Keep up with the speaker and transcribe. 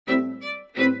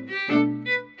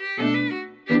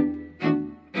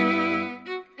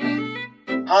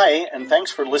Hi, and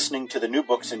thanks for listening to the New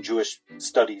Books in Jewish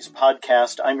Studies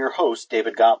podcast. I'm your host,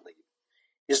 David Gottlieb.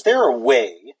 Is there a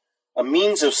way, a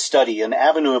means of study, an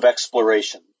avenue of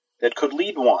exploration that could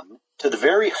lead one to the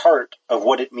very heart of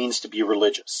what it means to be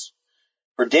religious?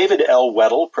 For David L.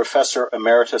 Weddle, Professor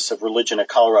Emeritus of Religion at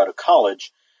Colorado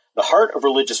College, the heart of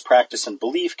religious practice and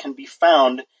belief can be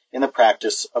found in the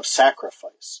practice of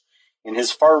sacrifice. In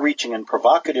his far-reaching and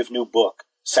provocative new book,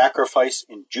 Sacrifice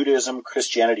in Judaism,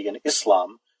 Christianity, and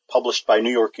Islam, published by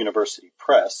New York University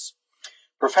Press,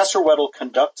 Professor Weddle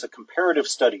conducts a comparative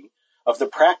study of the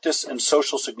practice and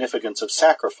social significance of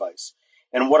sacrifice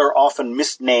in what are often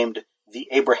misnamed the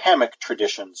Abrahamic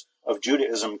traditions of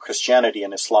Judaism, Christianity,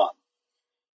 and Islam.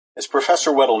 As Professor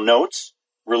Weddle notes,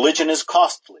 religion is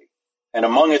costly, and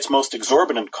among its most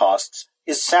exorbitant costs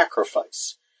is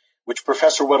sacrifice, which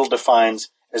Professor Weddle defines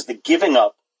as the giving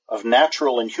up of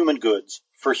natural and human goods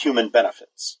for human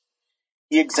benefits.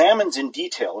 He examines in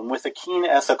detail and with a keen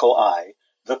ethical eye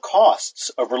the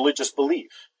costs of religious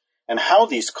belief and how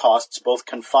these costs both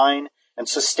confine and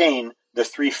sustain the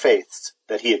three faiths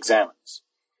that he examines.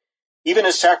 Even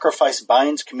as sacrifice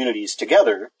binds communities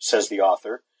together, says the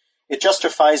author, it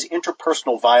justifies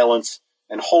interpersonal violence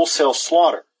and wholesale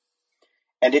slaughter,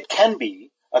 and it can be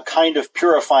a kind of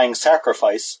purifying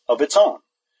sacrifice of its own.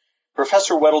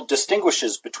 Professor Weddle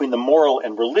distinguishes between the moral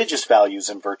and religious values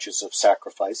and virtues of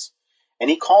sacrifice, and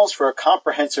he calls for a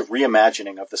comprehensive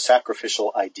reimagining of the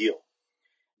sacrificial ideal.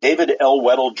 David L.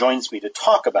 Weddle joins me to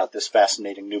talk about this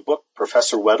fascinating new book.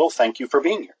 Professor Weddle, thank you for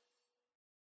being here.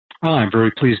 I'm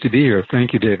very pleased to be here.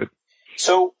 Thank you, David.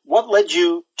 So what led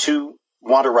you to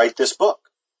want to write this book?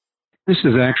 This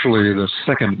is actually the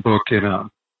second book in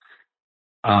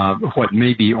what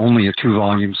may be only a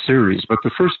 2-volume series, but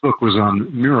the first book was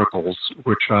on miracles,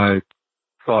 which I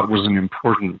thought was an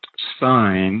important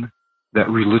sign that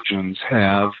religions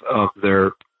have of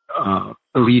their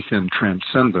belief in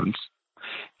transcendence.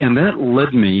 And that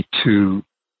led me to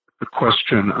the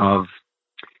question of,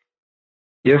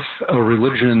 if a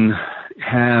religion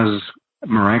has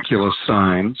miraculous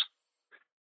signs,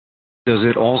 does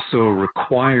it also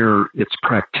require its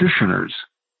practitioners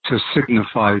to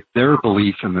signify their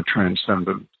belief in the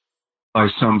transcendent by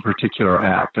some particular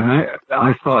act? And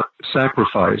I thought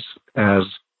sacrifice, as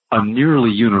a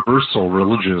nearly universal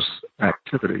religious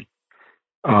activity,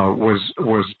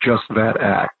 was just that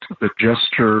act, the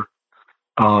gesture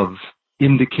of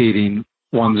indicating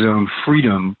one's own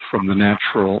freedom from the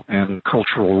natural and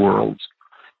cultural worlds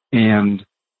and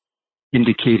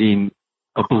indicating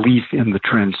a belief in the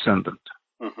transcendent.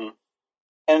 Mm-hmm.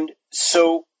 And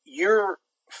so your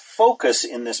focus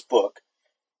in this book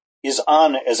is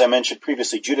on, as I mentioned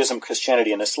previously, Judaism,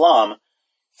 Christianity, and Islam,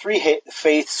 three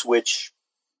faiths which,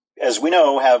 as we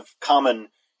know, have common,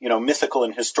 mythical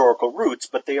and historical roots,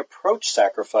 but they approach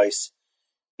sacrifice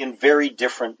in very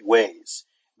different ways.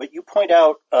 But you point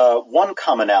out one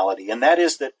commonality, and that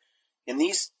is that in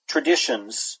these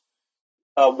traditions,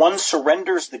 one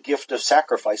surrenders the gift of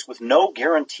sacrifice with no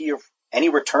guarantee of any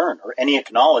return or any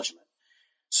acknowledgement,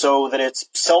 so that its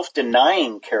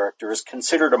self-denying character is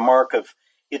considered a mark of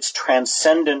its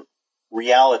transcendent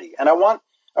reality. And I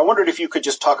wondered if you could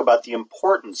just talk about the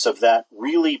importance of that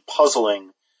really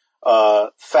puzzling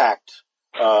fact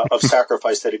of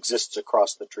sacrifice that exists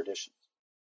across the traditions.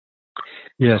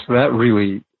 Yes, that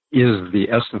really is the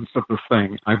essence of the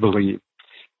thing, I believe,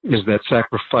 is that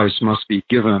sacrifice must be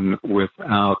given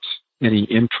without any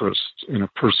interest in a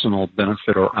personal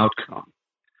benefit or outcome.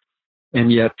 And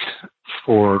yet,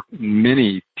 for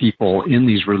many people in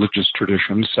these religious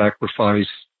traditions, sacrifice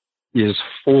is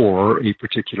for a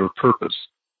particular purpose.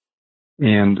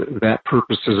 And that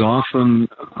purpose is often,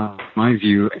 in my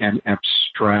view, an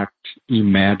abstract,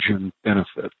 imagined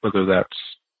benefit, whether that's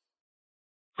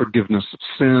forgiveness of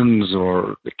sins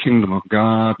or the kingdom of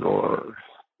God or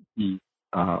the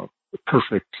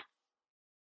perfect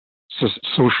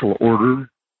social order,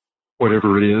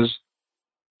 whatever it is.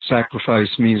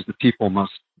 Sacrifice means that people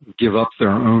must give up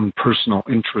their own personal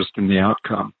interest in the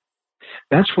outcome.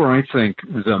 That's where I think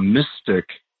the mystic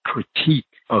critique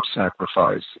of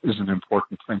sacrifice is an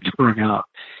important thing to bring out.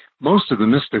 Most of the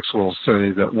mystics will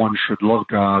say that one should love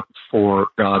God for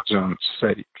God's own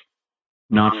sake,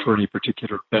 not for any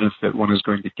particular benefit one is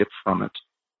going to get from it.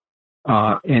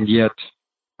 And yet,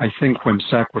 I think when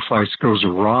sacrifice goes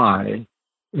awry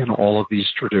in all of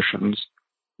these traditions,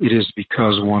 it is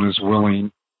because one is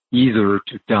willing either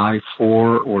to die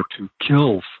for or to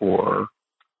kill for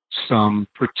some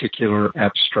particular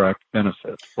abstract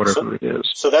benefit, whatever it is.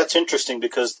 So that's interesting,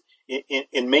 because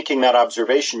in making that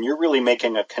observation, you're really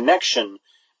making a connection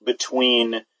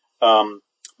between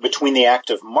the act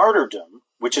of martyrdom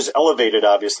which is elevated,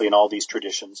 obviously, in all these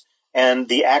traditions, and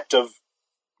the act of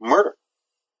murder?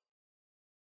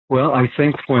 Well, I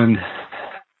think when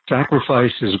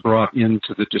sacrifice is brought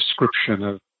into the description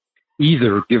of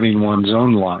either giving one's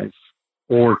own life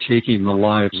or taking the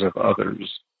lives of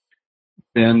others,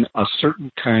 then a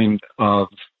certain kind of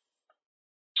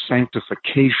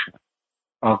sanctification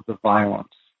of the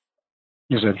violence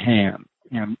is at hand.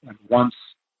 And once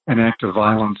an act of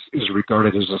violence is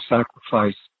regarded as a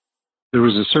sacrifice, there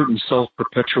is a certain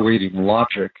self-perpetuating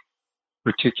logic,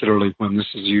 particularly when this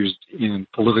is used in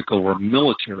political or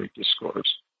military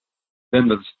discourse, then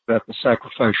that the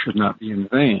sacrifice should not be in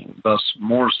vain. Thus,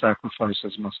 more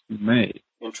sacrifices must be made.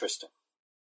 Interesting.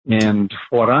 And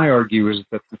what I argue is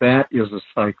that that is a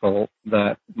cycle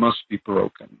that must be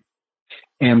broken,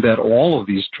 and that all of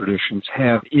these traditions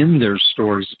have in their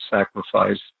stories of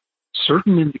sacrifice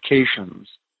certain indications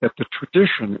that the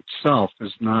tradition itself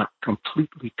is not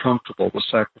completely comfortable with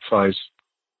sacrifice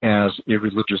as a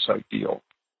religious ideal.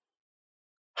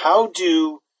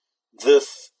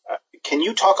 Can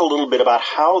you talk a little bit about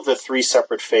how the three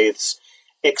separate faiths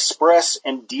express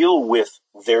and deal with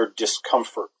their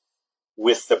discomfort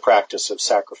with the practice of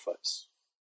sacrifice?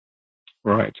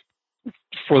 Right.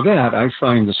 For that, I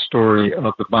find the story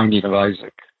of the binding of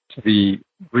Isaac to be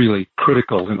really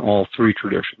critical in all three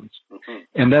traditions. Mm-hmm.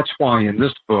 And that's why in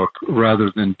this book,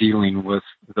 rather than dealing with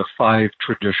the 5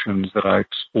 traditions that I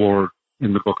explored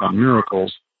in the book on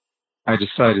miracles, I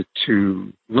decided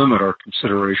to limit our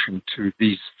consideration to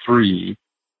these 3,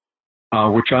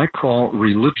 which I call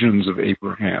religions of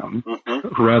Abraham,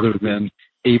 mm-hmm. rather than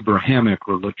Abrahamic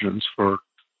religions, for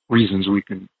reasons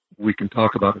we can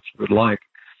talk about if you would like.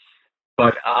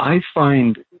 But I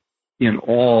find in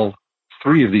all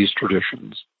 3 of these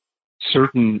traditions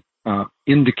certain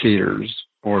indicators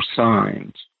or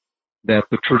signs that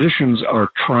the traditions are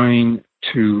trying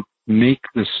to make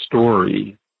the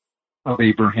story of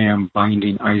Abraham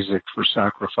binding Isaac for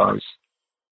sacrifice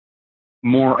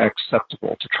more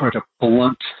acceptable, to try to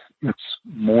blunt its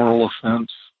moral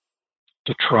offense,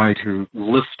 to try to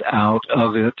lift out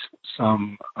of it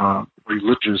some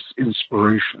religious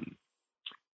inspiration.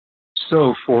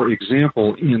 So, for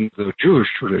example, in the Jewish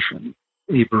tradition,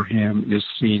 Abraham is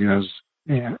seen as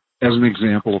an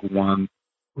example of one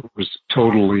who was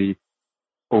totally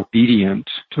obedient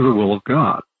to the will of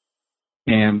God,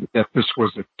 and that this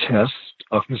was a test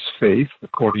of his faith,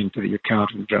 according to the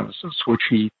account in Genesis, which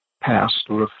he passed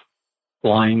with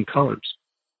flying colors.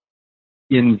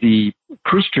 In the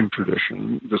Christian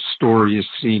tradition, the story is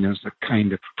seen as a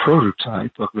kind of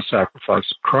prototype of the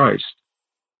sacrifice of Christ,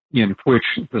 in which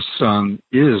the Son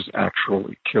is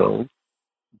actually killed,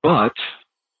 but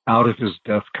out of his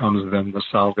death comes then the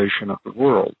salvation of the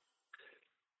world.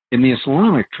 In the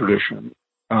Islamic tradition,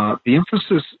 the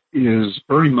emphasis is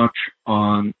very much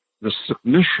on the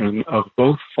submission of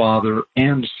both Father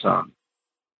and Son,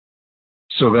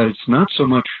 so that it's not so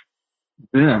much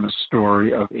then a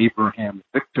story of Abraham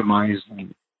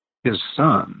victimizing his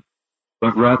son,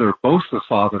 but rather both the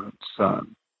Father and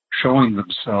Son showing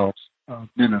themselves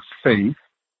men of faith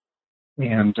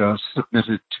and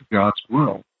submitted to God's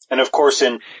will. And of course,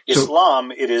 in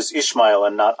Islam, it is Ishmael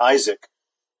and not Isaac.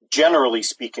 Generally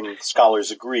speaking,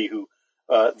 scholars agree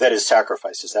that is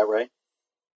sacrifice. Is that right?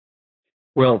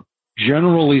 Well,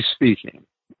 generally speaking,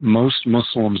 most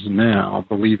Muslims now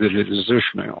believe that it is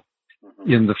Ishmael.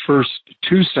 Mm-hmm. In the first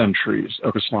 2 centuries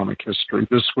of Islamic history,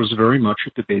 this was very much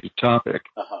a debated topic,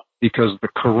 because the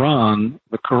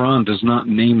Quran does not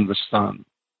name the son.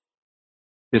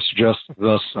 It's just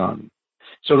the Son.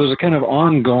 So there's a kind of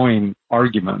ongoing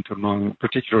argument among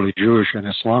particularly Jewish and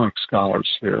Islamic scholars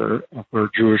here, where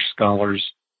Jewish scholars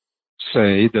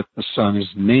say that the Son is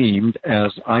named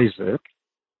as Isaac,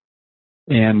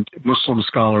 and Muslim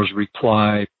scholars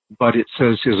reply, but it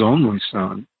says his only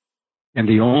son, and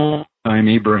the only time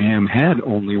Abraham had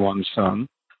only one son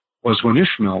was when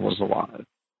Ishmael was alive.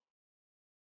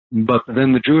 But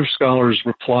then the Jewish scholars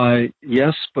reply,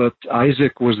 yes, but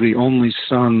Isaac was the only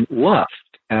son left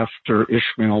after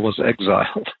Ishmael was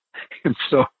exiled. And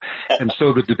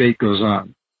so the debate goes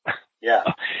on. Yeah.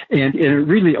 And it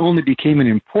really only became an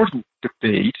important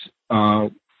debate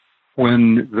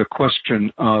when the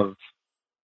question of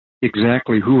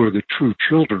exactly who are the true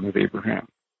children of Abraham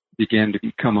began to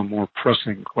become a more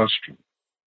pressing question.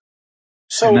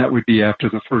 And that would be after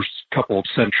the first couple of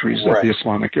centuries of the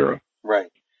Islamic era.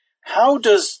 Right. How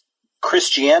does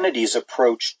Christianity's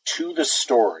approach to the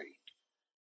story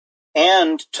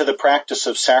and to the practice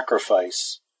of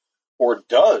sacrifice, or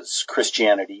does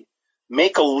Christianity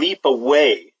make a leap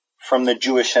away from the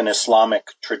Jewish and Islamic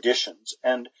traditions?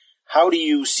 And how do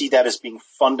you see that as being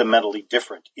fundamentally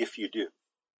different, if you do?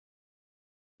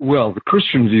 Well, the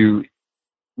Christian view,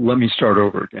 let me start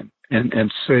over again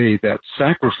and say that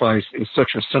sacrifice is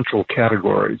such a central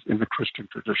category in the Christian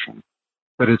tradition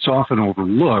that it's often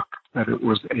overlooked that it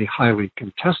was a highly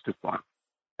contested one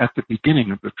at the beginning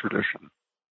of the tradition.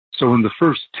 So in the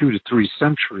first 2 to 3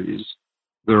 centuries,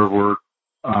 there were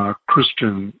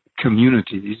Christian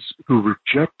communities who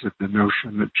rejected the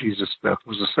notion that Jesus' death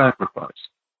was a sacrifice.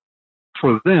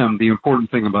 For them, the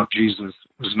important thing about Jesus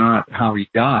was not how he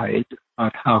died,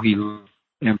 but how he lived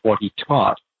and what he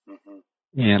taught.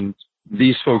 Mm-hmm. And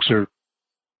these folks are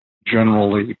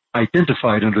generally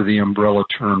identified under the umbrella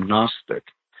term Gnostic.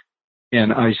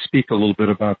 And I speak a little bit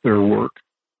about their work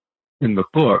in the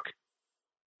book.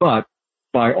 But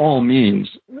by all means,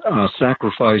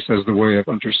 sacrifice as the way of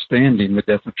understanding the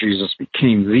death of Jesus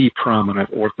became the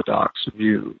prominent Orthodox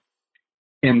view.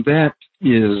 And that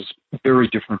is very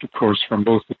different, of course, from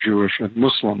both the Jewish and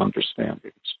Muslim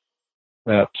understandings,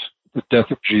 that the death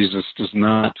of Jesus does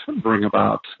not bring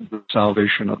about the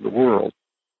salvation of the world.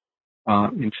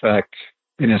 In fact,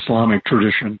 in Islamic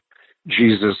tradition,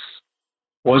 Jesus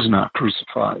was not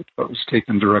crucified, but was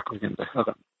taken directly into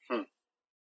heaven.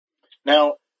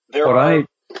 Now,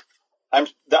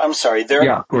 I'm sorry.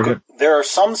 There are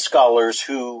some scholars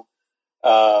who,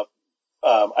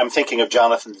 I'm thinking of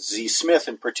Jonathan Z. Smith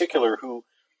in particular, who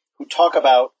talk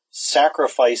about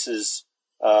sacrifices,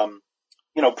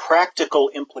 practical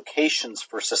implications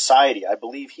for society. I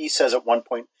believe he says at one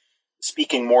point,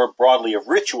 speaking more broadly of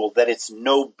ritual, that it's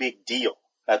no big deal.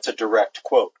 That's a direct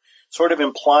quote, sort of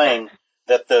implying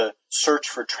that the search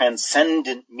for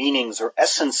transcendent meanings or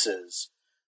essences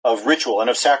of ritual and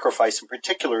of sacrifice in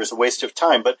particular is a waste of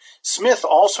time. But Smith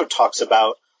also talks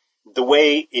about the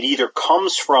way it either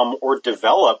comes from or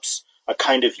develops a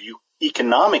kind of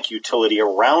economic utility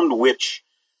around which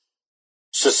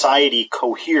society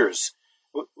coheres.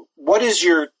 How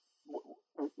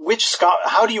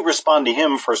do you respond to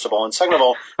him, first of all? And second of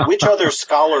all, which other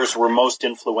scholars were most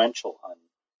influential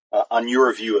on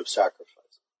your view of sacrifice?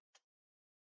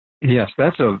 Yes,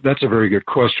 that's a very good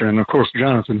question. And of course,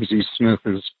 Jonathan Z. Smith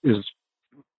is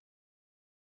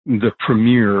the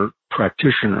premier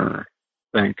practitioner,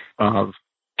 I think, of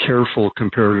careful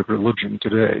comparative religion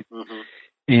today. Mm-hmm.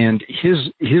 And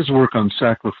his work on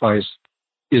sacrifice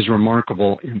is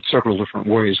remarkable in several different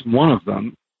ways. One of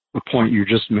them, the point you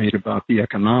just made about the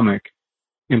economic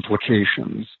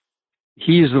implications,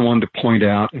 he is the one to point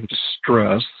out and to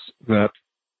stress that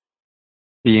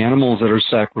the animals that are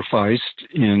sacrificed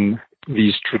in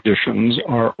these traditions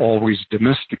are always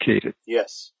domesticated.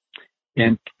 Yes.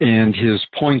 And his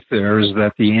point there is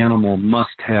that the animal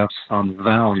must have some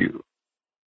value.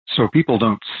 So people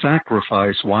don't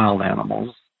sacrifice wild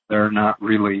animals. They're not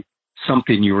really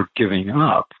something you are giving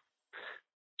up.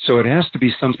 So it has to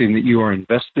be something that you are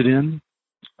invested in,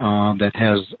 that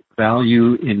has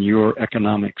value in your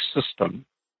economic system,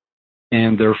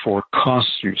 and therefore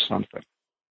costs you something.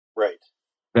 Right.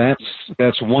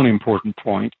 That's one important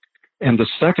point. And the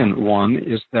second one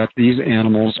is that these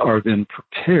animals are then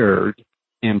prepared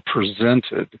and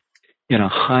presented in a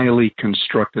highly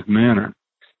constructed manner,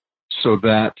 so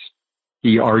that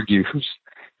he argues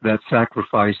that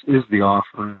sacrifice is the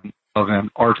offering of an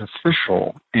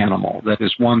artificial animal, that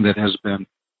is one that has been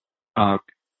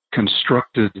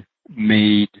constructed,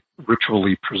 made,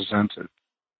 ritually presented.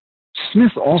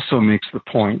 Smith also makes the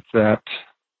point that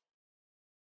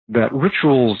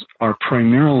rituals are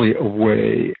primarily a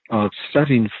way of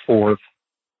setting forth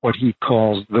what he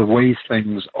calls the way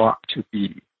things ought to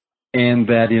be, and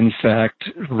that, in fact,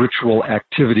 ritual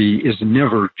activity is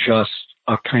never just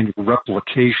a kind of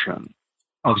replication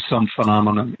of some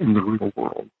phenomenon in the real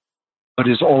world, but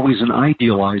is always an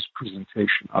idealized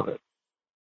presentation of it.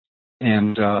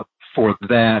 And for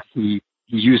that, he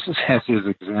uses as his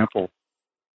example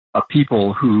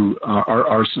people who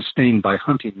are sustained by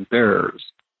hunting bears,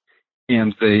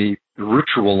 and they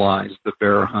ritualize the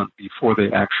bear hunt before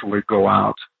they actually go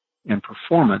out and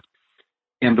perform it.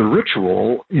 And the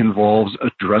ritual involves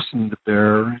addressing the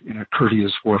bear in a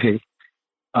courteous way,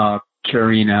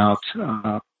 carrying out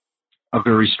a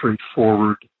very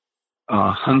straightforward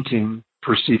hunting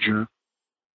procedure.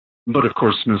 But of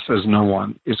course, Smith says no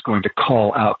one is going to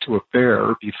call out to a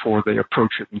bear before they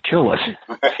approach it and kill it.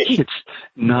 Right. It's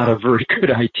not a very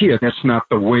good idea. That's not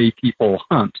the way people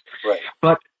hunt. Right.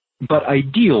 But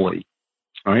ideally,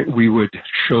 right, we would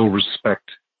show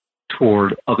respect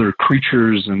toward other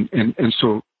creatures, and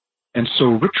so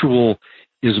ritual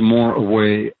is more a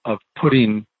way of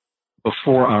putting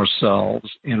before ourselves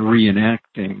and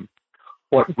reenacting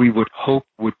what we would hope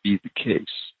would be the case.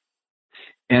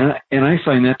 And I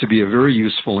find that to be a very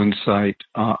useful insight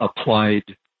applied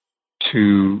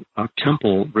to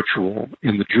temple ritual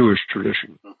in the Jewish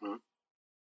tradition.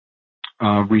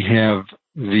 We have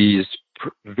these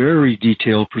very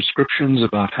detailed prescriptions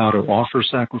about how to offer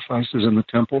sacrifices in the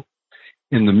temple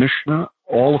in the Mishnah,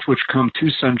 all of which come a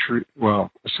century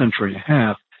and a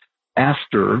half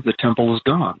after the temple is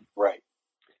gone. Right.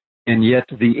 And yet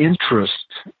the interest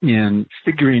in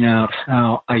figuring out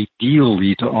how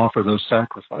ideally to offer those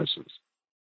sacrifices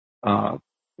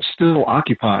still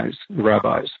occupies the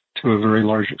rabbis to a very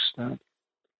large extent.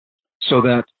 So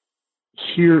that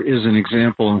here is an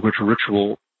example in which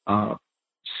ritual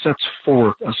sets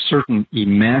forth a certain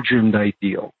imagined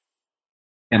ideal.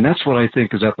 And that's what I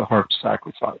think is at the heart of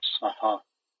sacrifice.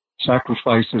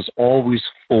 Sacrifice is always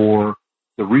for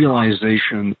the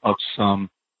realization of some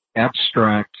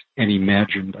abstract and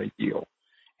imagined ideal.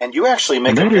 And you actually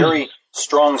make a very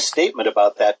strong statement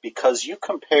about that, because you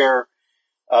compare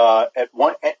I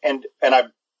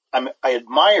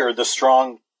admire the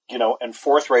strong, and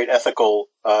forthright ethical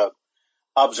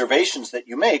observations that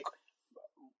you make.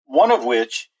 One of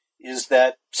which is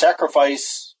that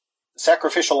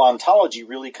sacrificial ontology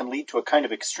really can lead to a kind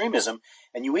of extremism,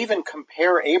 and you even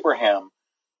compare Abraham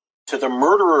to the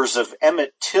murderers of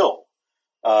Emmett Till,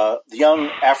 the young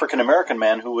African-American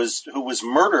man who was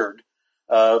murdered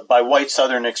by white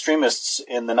Southern extremists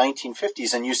in the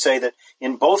 1950s, and you say that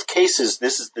in both cases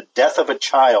this is the death of a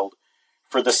child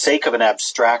for the sake of an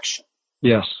abstraction.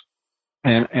 Yes,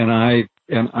 and I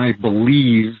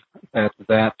believe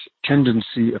that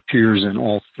tendency appears in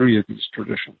all three of these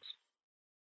traditions,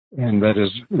 and that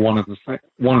is one of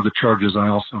the charges I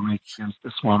also make against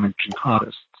Islamic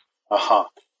jihadists.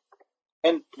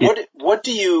 And what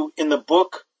do you in the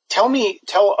book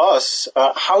tell us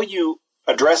how you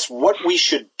address what we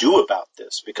should do about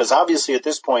this? Because obviously at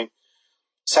this point,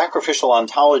 sacrificial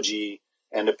ontology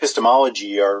and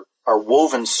epistemology are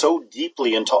woven so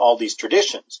deeply into all these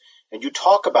traditions. And you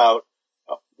talk about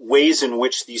ways in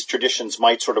which these traditions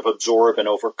might sort of absorb and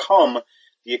overcome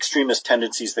the extremist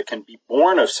tendencies that can be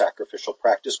born of sacrificial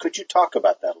practice. Could you talk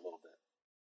about that a little bit?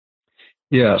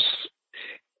 Yes,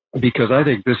 because I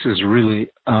think this is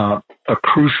really a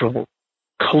crucial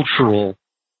cultural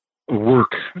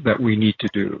work that we need to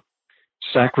do.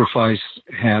 Sacrifice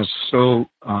has so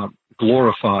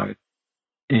glorified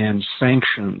and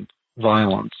sanctioned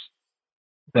violence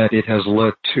that it has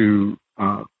led to,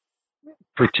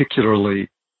 particularly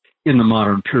in the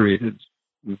modern period,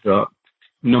 the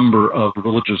number of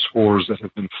religious wars that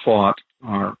have been fought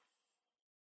are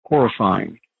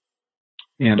horrifying.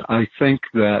 And I think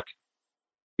that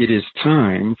it is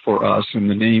time for us, in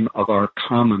the name of our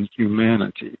common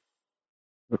humanity,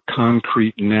 the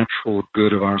concrete natural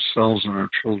good of ourselves and our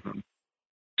children,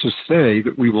 to say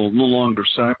that we will no longer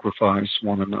sacrifice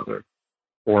one another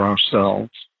or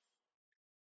ourselves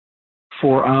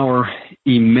for our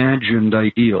imagined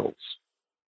ideals.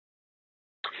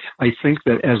 I think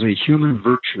that as a human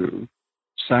virtue,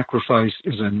 sacrifice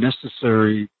is a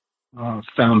necessary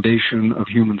foundation of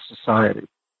human society.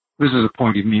 This is a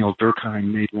point Emile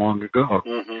Durkheim made long ago.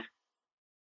 Mm-hmm.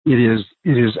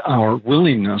 It is our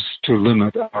willingness to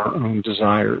limit our own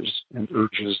desires and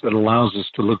urges that allows us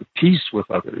to live at peace with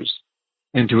others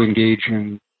and to engage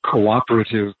in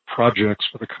cooperative projects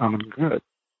for the common good.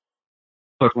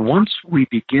 But once we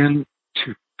begin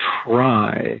to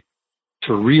try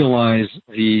to realize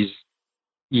these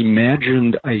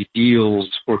imagined ideals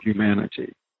for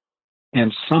humanity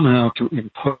and somehow to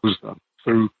impose them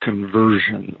through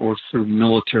conversion or through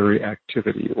military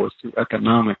activity or through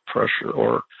economic pressure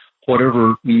or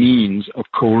whatever means of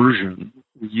coercion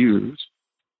we use,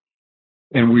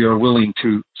 and we are willing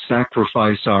to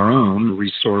sacrifice our own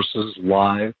resources,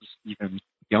 lives, even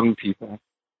young people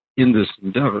in this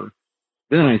endeavor,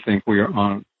 then I think we are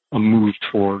on a move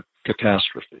toward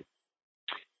catastrophe.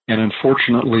 And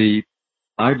unfortunately,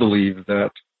 I believe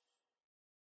that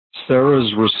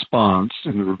Sarah's response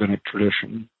in the rabbinic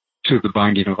tradition to the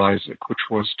binding of Isaac, which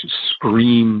was to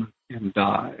scream and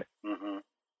die, mm-hmm.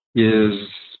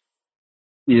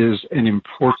 is an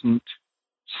important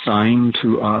sign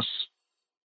to us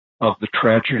of the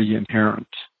tragedy inherent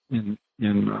in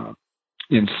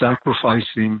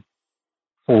sacrificing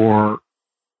for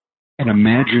an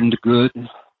imagined good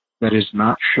that is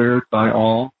not shared by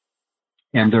all,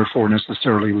 and therefore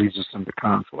necessarily leads us into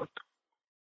conflict.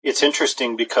 It's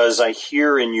interesting because I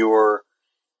hear in your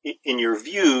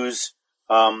views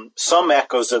some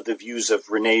echoes of the views of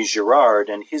René Girard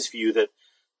and his view that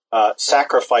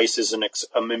sacrifice is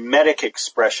a mimetic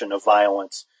expression of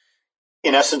violence.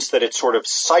 In essence, that it sort of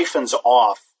siphons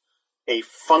off a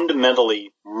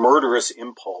fundamentally murderous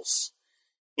impulse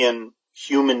in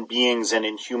human beings and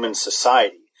in human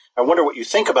society. I wonder what you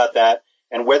think about that,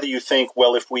 and whether you think,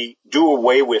 well, if we do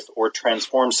away with or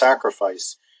transform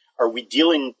sacrifice, are we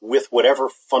dealing with whatever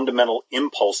fundamental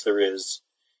impulse there is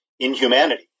in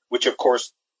humanity, which, of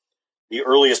course, the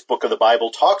earliest book of the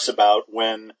Bible talks about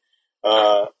when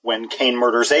Cain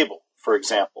murders Abel, for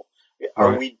example.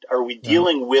 Are we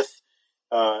dealing with,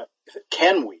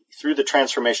 can we, through the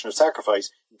transformation of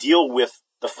sacrifice, deal with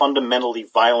the fundamentally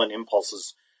violent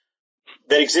impulses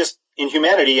that exist in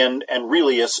humanity and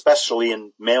really especially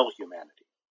in male humanity?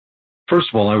 First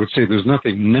of all, I would say there's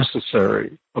nothing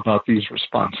necessary about these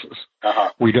responses.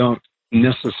 We don't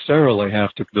necessarily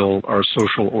have to build our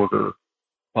social order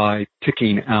by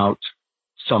picking out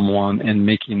someone and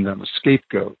making them a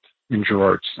scapegoat in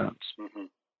Girard's sense.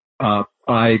 Mm-hmm.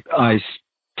 I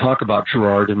talk about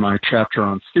Girard in my chapter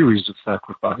on theories of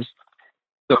sacrifice.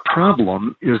 The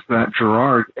problem is that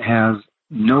Girard has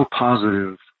no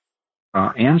positive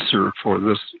answer for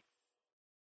this.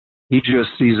 He just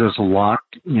sees us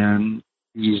locked in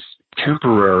these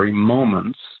temporary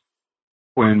moments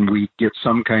when we get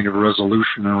some kind of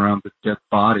resolution around the dead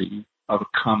body of a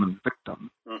common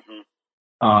victim.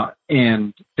 Mm-hmm.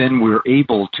 And then we're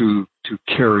able to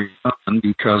carry on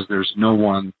because there's no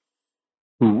one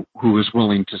who is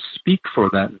willing to speak for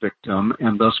that victim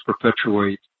and thus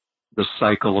perpetuate the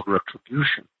cycle of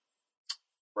retribution.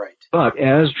 Right. But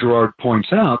as Girard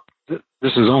points out,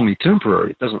 this is only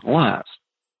temporary. It doesn't last.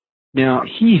 Now,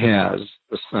 he has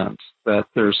the sense that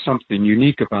there's something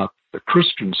unique about the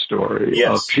Christian story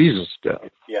of Jesus' death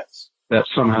that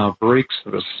somehow breaks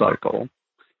this cycle.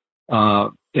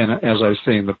 And as I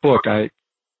say in the book, I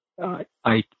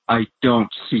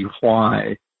don't see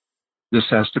why this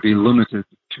has to be limited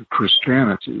to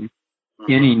Christianity.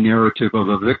 Mm-hmm. Any narrative of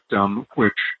a victim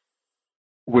which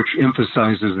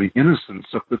emphasizes the innocence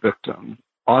of the victim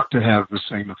ought to have the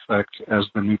same effect as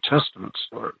the New Testament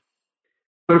story.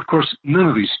 But of course, none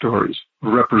of these stories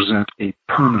represent a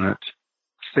permanent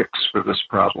fix for this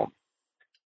problem.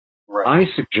 Right.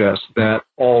 I suggest that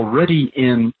already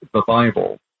in the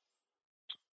Bible,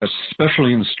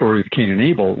 especially in the story of Cain and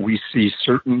Abel, we see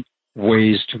certain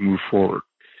ways to move forward.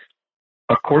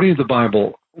 According to the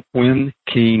Bible, when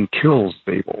Cain kills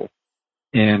Abel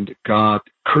and God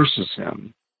curses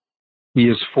him, he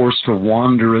is forced to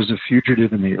wander as a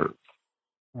fugitive in the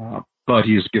earth, but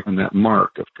he is given that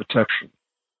mark of protection.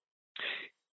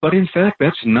 But in fact,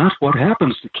 that's not what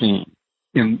happens to Cain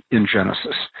in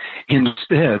Genesis.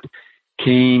 Instead,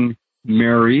 Cain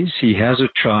marries, he has a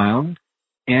child,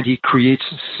 and he creates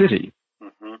a city.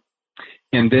 Mm-hmm.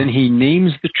 And then he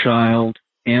names the child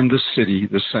and the city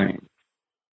the same.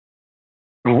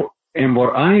 And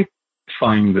what I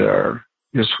find there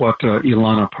is what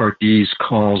Ilana Pardis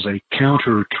calls a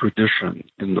counter-tradition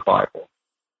in the Bible.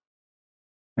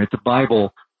 Right? The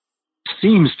Bible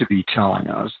seems to be telling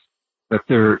us that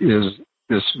there is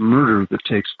this murder that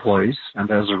takes place,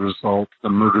 and as a result, the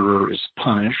murderer is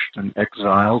punished and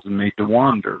exiled and made to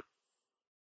wander.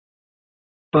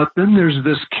 But then there's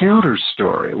this counter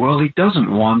story. Well, he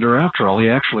doesn't wander after all. He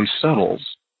actually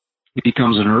settles. He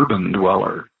becomes an urban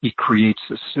dweller. He creates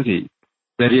a city.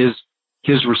 That is,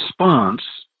 his response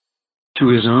to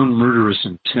his own murderous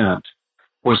intent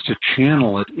was to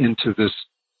channel it into this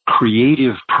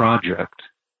creative project,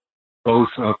 both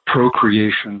of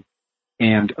procreation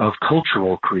and of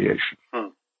cultural creation.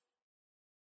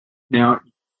 Now,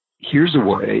 here's a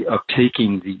way of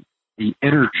taking the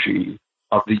energy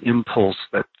of the impulse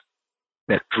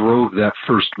that drove that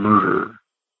first murder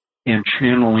and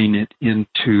channeling it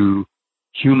into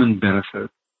human benefit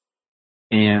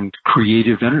and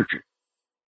creative energy.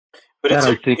 But that,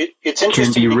 I think, it's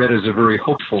interesting. Can be read as a very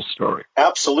hopeful story.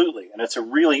 Absolutely, and it's a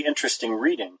really interesting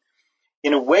reading.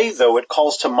 In a way, though, it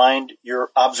calls to mind your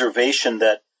observation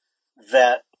that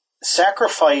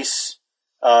sacrifice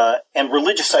and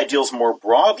religious ideals more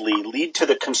broadly lead to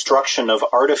the construction of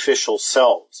artificial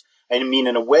selves. I mean,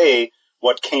 in a way,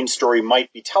 what Cain's story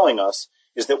might be telling us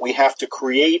is that we have to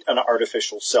create an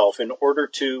artificial self in order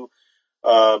to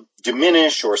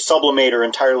diminish or sublimate or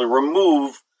entirely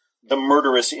remove the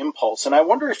murderous impulse. And I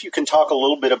wonder if you can talk a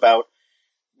little bit about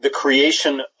the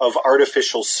creation of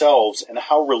artificial selves and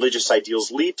how religious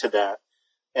ideals lead to that,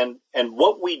 and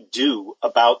what we do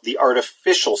about the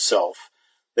artificial self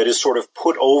that is sort of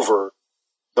put over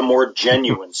the more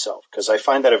genuine self, because I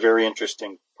find that a very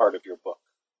interesting part of your book.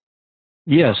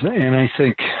 Yes, and I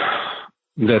think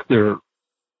that there,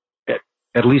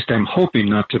 at least I'm hoping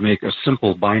not to make a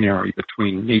simple binary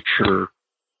between nature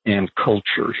and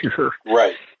culture here.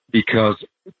 Right. Because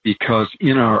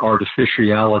in our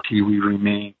artificiality we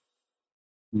remain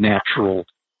natural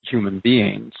human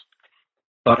beings.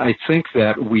 But I think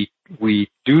that we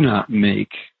do not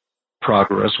make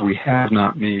progress. We have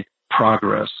not made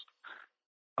progress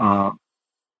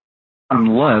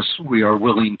unless we are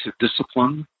willing to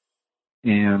discipline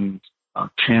and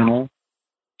channel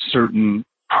certain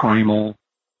primal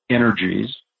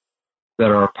energies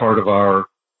that are part of our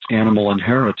animal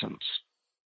inheritance.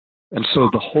 And so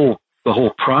the whole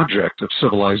project of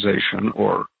civilization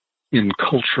or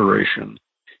enculturation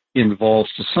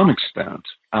involves to some extent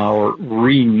our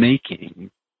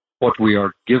remaking what we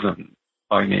are given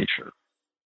by nature.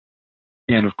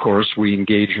 And of course, we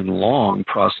engage in long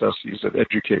processes of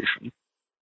education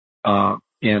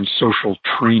and social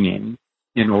training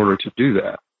in order to do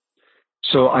that.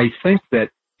 So I think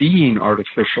that being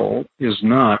artificial is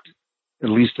not, at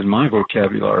least in my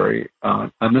vocabulary,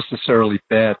 a necessarily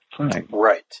bad thing.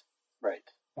 Right.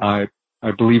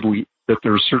 I believe that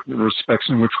there are certain respects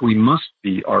in which we must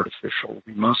be artificial.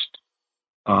 We must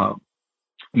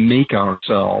make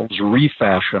ourselves,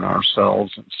 refashion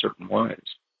ourselves in certain ways.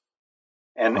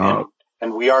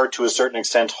 And we are, to a certain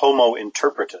extent, homo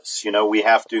interpretus. We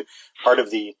have to, part of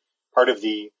the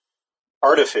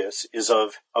artifice is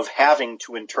of having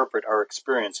to interpret our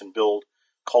experience and build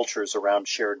cultures around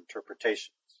shared interpretations.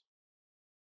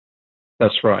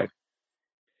 That's right.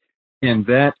 And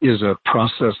that is a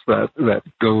process that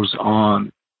goes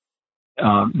on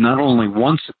not only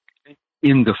once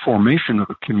in the formation of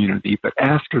a community, but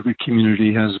after the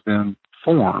community has been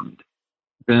formed,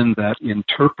 then that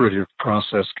interpretive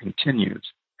process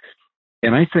continues.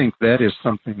 And I think that is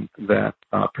something that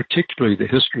particularly the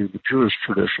history of the Jewish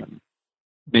tradition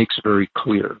makes very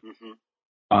clear.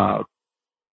 Mm-hmm.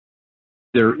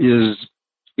 There is,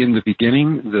 in the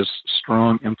beginning, this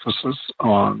strong emphasis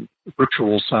on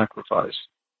ritual sacrifice,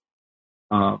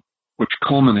 which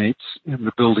culminates in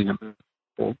the building of the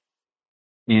temple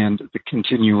and the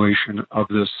continuation of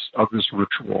this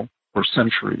ritual for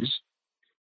centuries.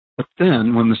 But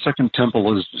then, when the second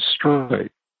temple is destroyed,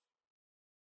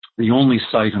 the only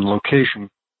site and location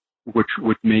which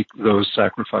would make those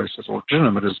sacrifices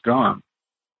legitimate is gone.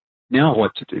 Now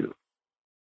what to do?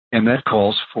 And that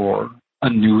calls for a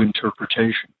new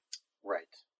interpretation. Right.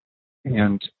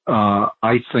 And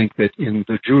I think that in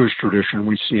the Jewish tradition,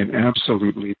 we see an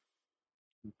absolutely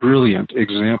brilliant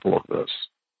example of this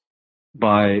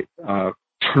by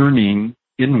turning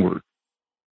inward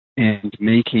and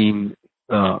making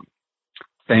the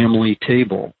family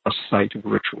table a site of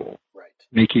ritual, right,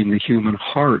 making the human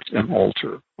heart an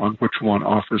altar on which one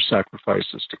offers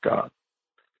sacrifices to God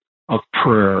of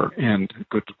prayer and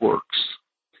good works.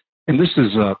 And this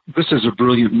is a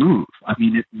brilliant move. I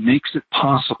mean, it makes it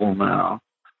possible now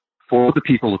for the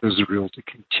people of Israel to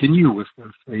continue with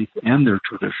their faith and their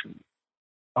tradition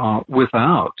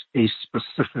without a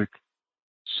specific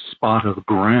spot of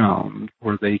ground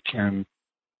where they can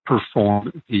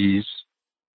perform these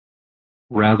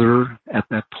rather, at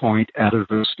that point,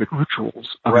 atavistic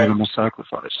rituals of animal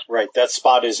sacrifice. Right. That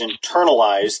spot is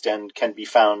internalized and can be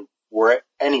found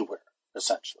anywhere,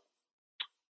 essentially.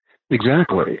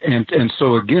 Exactly. And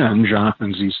so again,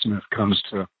 Jonathan Z. Smith comes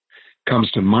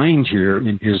to mind here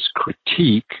in his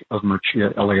critique of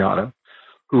Mircea Eliade,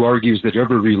 who argues that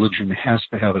every religion has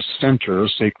to have a center, a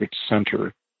sacred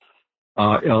center.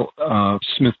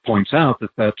 Smith points out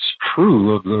that that's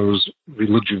true of those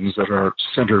religions that are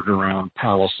centered around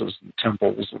palaces and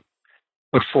temples.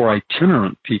 But for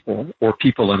itinerant people or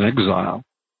people in exile,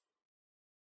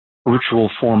 ritual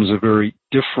forms a very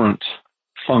different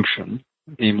function,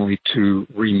 namely to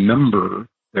remember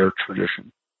their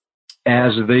tradition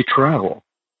as they travel.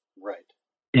 Right.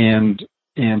 And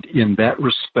in that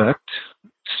respect,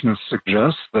 Smith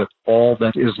suggests that all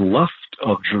that is left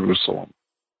of Jerusalem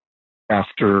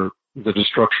after the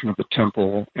destruction of the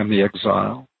temple and the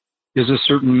exile is a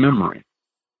certain memory.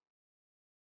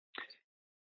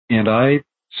 And I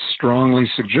strongly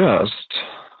suggest,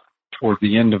 toward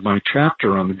the end of my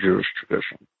chapter on the Jewish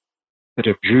tradition, that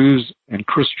if Jews and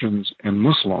Christians and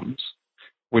Muslims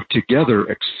would together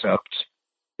accept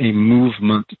a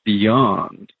movement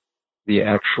beyond the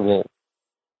actual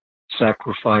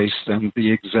sacrifice and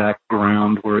the exact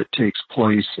ground where it takes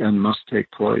place and must take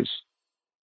place,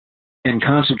 and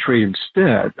concentrate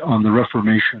instead on the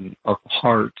reformation of the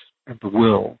heart and the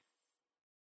will,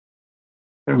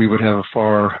 that we would have a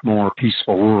far more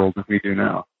peaceful world than we do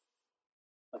now.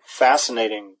 A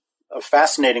fascinating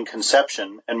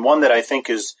conception, and one that I think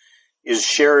is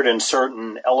shared in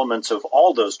certain elements of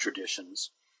all those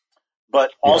traditions,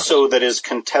 but also that is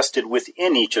contested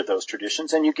within each of those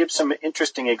traditions. And you give some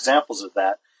interesting examples of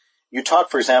that. You talk,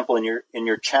 for example, in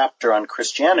your chapter on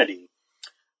Christianity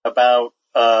about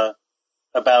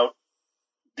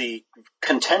the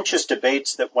contentious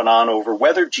debates that went on over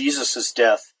whether Jesus'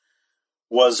 death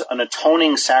was an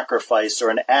atoning sacrifice or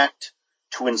an act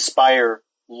to inspire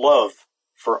love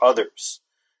for others.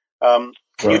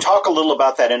 Can you talk a little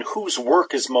about that, and whose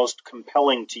work is most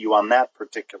compelling to you on that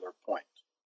particular point?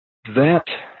 That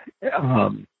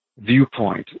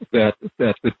viewpoint, that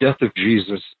the death of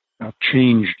Jesus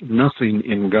changed nothing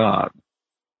in God,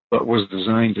 but was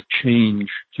designed to change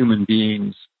human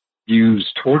beings'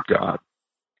 views toward God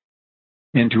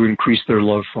and to increase their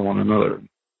love for one another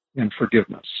and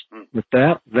forgiveness. With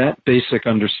that basic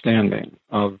understanding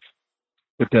of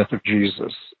the death of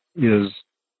Jesus is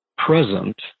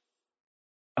present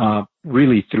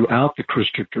really throughout the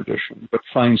Christian tradition, but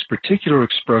finds particular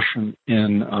expression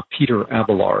in Peter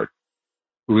Abelard,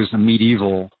 who is a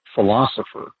medieval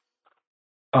philosopher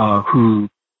who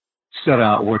set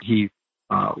out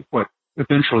what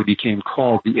eventually became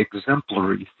called the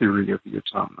exemplary theory of the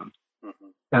atonement,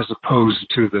 as opposed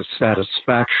to the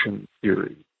satisfaction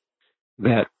theory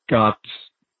that God's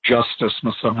justice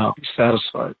must somehow be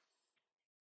satisfied.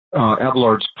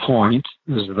 Abelard's point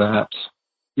is that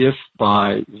if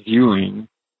by viewing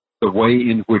the way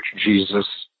in which Jesus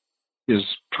is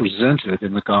presented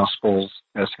in the Gospels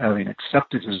as having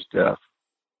accepted his death,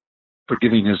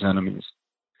 forgiving his enemies,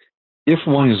 if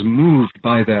one is moved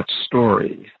by that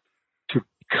story to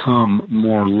become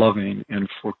more loving and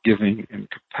forgiving and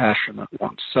compassionate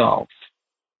oneself,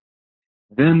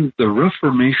 then the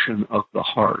reformation of the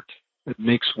heart that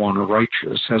makes one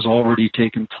righteous has already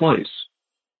taken place.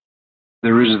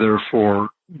 There is therefore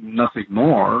nothing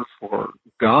more for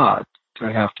God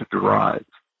to have to derive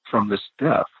from this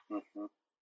death.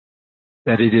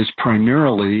 That it is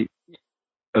primarily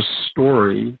a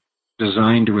story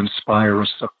designed to inspire a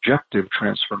subjective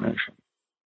transformation,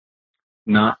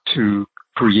 not to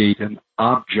create an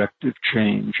objective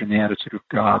change in the attitude of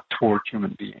God toward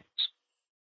human beings.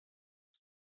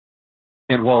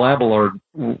 And while Abelard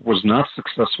was not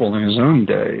successful in his own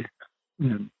day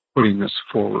in putting this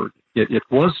forward, it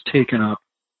was taken up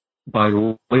by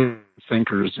later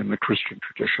thinkers in the Christian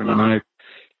tradition. And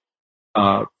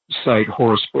I cite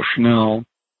Horace Bushnell,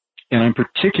 and I'm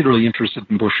particularly interested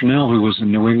in Bushnell, who was a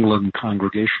New England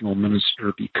congregational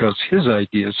minister, because his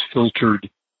ideas filtered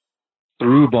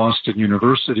through Boston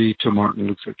University to Martin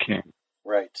Luther King.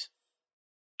 Right.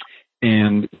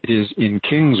 And it is in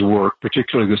King's work,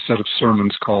 particularly the set of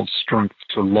sermons called Strength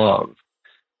to Love,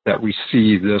 that we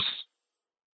see this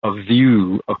a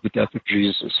view of the death of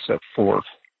Jesus set forth.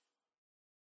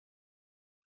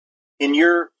 In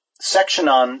your section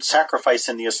on sacrifice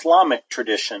in the Islamic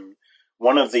tradition,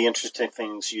 one of the interesting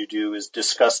things you do is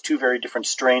discuss two very different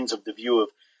strains of the view of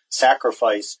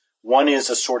sacrifice. One is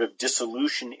a sort of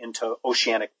dissolution into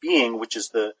oceanic being, which is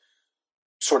the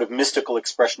sort of mystical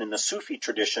expression in the Sufi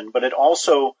tradition, but it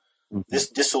also, this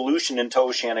dissolution into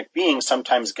oceanic being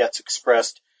sometimes gets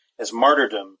expressed as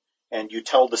martyrdom. And you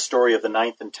tell the story of the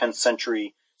 9th and 10th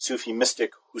century Sufi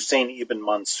mystic Hussein ibn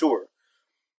Mansur.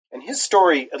 And his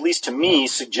story, at least to me,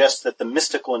 suggests that the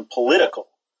mystical and political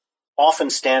often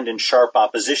stand in sharp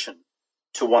opposition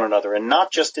to one another, and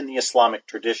not just in the Islamic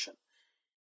tradition.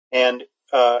 And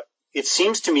it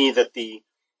seems to me that the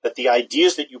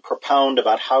ideas that you propound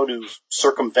about how to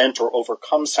circumvent or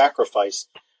overcome sacrifice,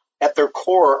 at their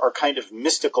core, are kind of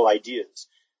mystical ideas.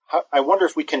 I wonder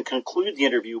if we can conclude the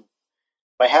interview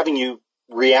by having you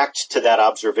react to that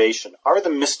observation. Are the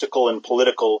mystical and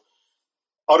political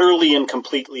utterly and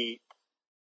completely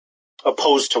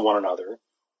opposed to one another,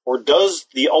 or does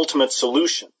the ultimate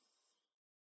solution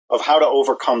of how to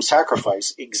overcome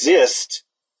sacrifice exist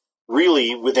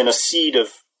really within a seed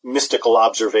of mystical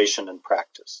observation and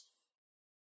practice?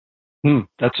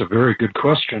 That's a very good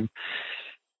question.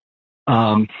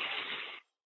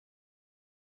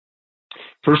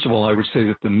 First of all, I would say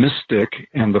that the mystic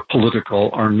and the political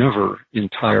are never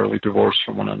entirely divorced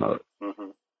from one another.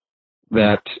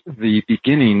 That the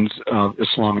beginnings of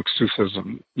Islamic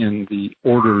Sufism in the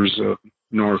orders of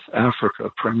North Africa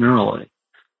primarily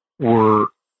were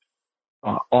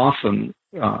often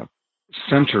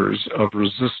centers of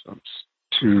resistance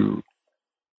to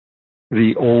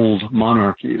the old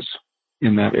monarchies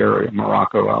in that area,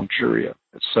 Morocco, Algeria,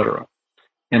 etc.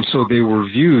 And so they were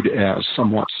viewed as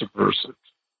somewhat subversive.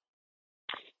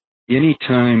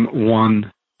 Anytime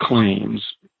one claims,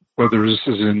 whether this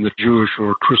is in the Jewish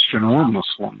or Christian or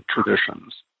Muslim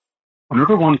traditions,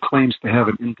 whenever one claims to have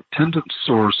an independent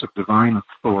source of divine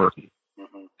authority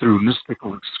through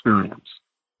mystical experience,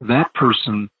 that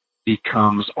person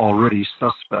becomes already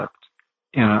suspect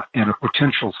and a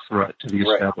potential threat to the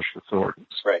established authorities.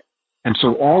 Right. And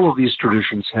so all of these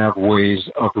traditions have ways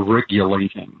of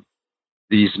regulating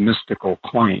these mystical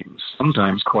claims,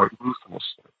 sometimes quite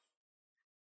ruthlessly.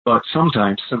 but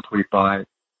sometimes simply by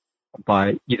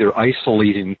either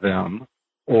isolating them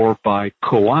or by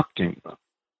co-opting them.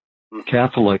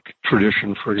 Catholic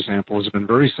tradition, for example, has been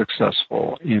very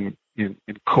successful in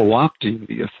co-opting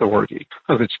the authority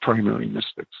of its primary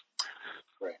mystics.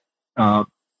 Right.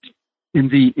 In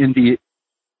the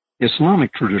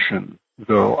Islamic tradition,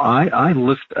 though, I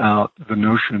lift out the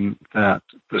notion that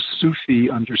the Sufi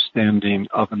understanding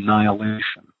of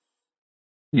annihilation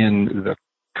in the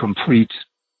complete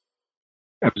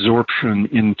absorption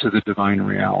into the divine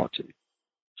reality,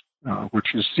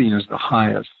 which is seen as the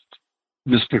highest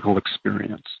mystical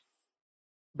experience,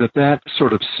 that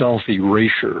sort of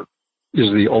self-erasure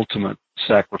is the ultimate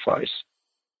sacrifice.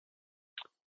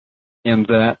 And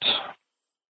that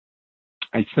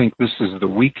I think this is the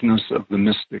weakness of the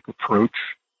mystic approach,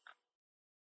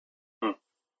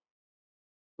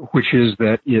 which is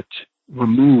that it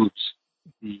removes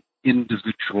the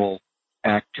individual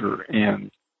actor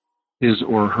and his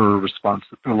or her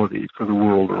responsibility for the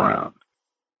world around.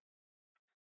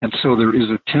 And so there is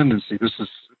a tendency,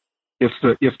 if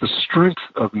the strength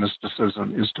of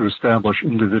mysticism is to establish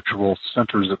individual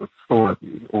centers of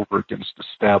authority over against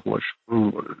established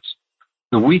rulers,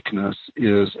 the weakness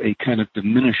is a kind of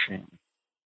diminishing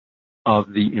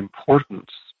of the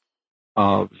importance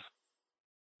of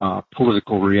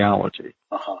political reality.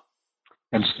 Uh-huh.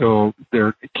 And so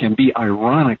there can be,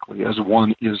 ironically, as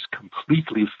one is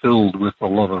completely filled with the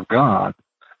love of God,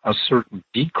 a certain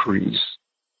decrease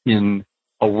in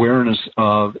awareness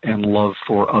of and love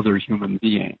for other human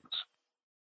beings.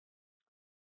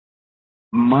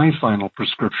 My final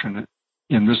prescription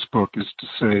in this book is to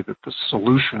say that the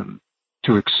solution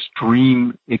to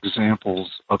extreme examples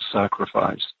of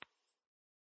sacrifice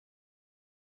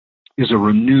is a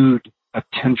renewed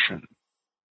attention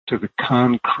to the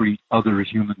concrete other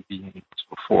human beings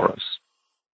before us,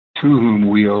 to whom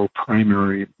we owe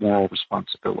primary moral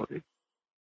responsibility.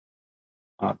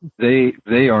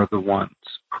 They are the ones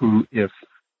who, if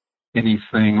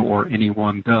anything or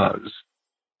anyone does,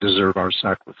 deserve our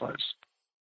sacrifice.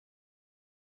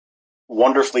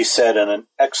 Wonderfully said, and an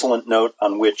excellent note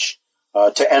on which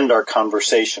to end our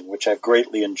conversation, which I've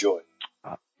greatly enjoyed.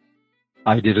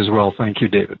 I did as well. Thank you,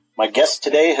 David. My guest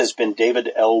today has been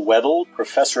David L. Weddle,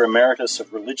 Professor Emeritus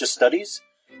of Religious Studies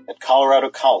at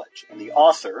Colorado College and the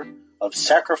author of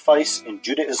Sacrifice in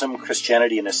Judaism,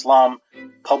 Christianity, and Islam,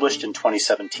 published in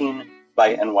 2017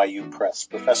 by NYU Press.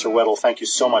 Professor Weddle, thank you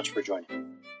so much for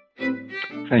joining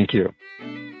me. Thank you.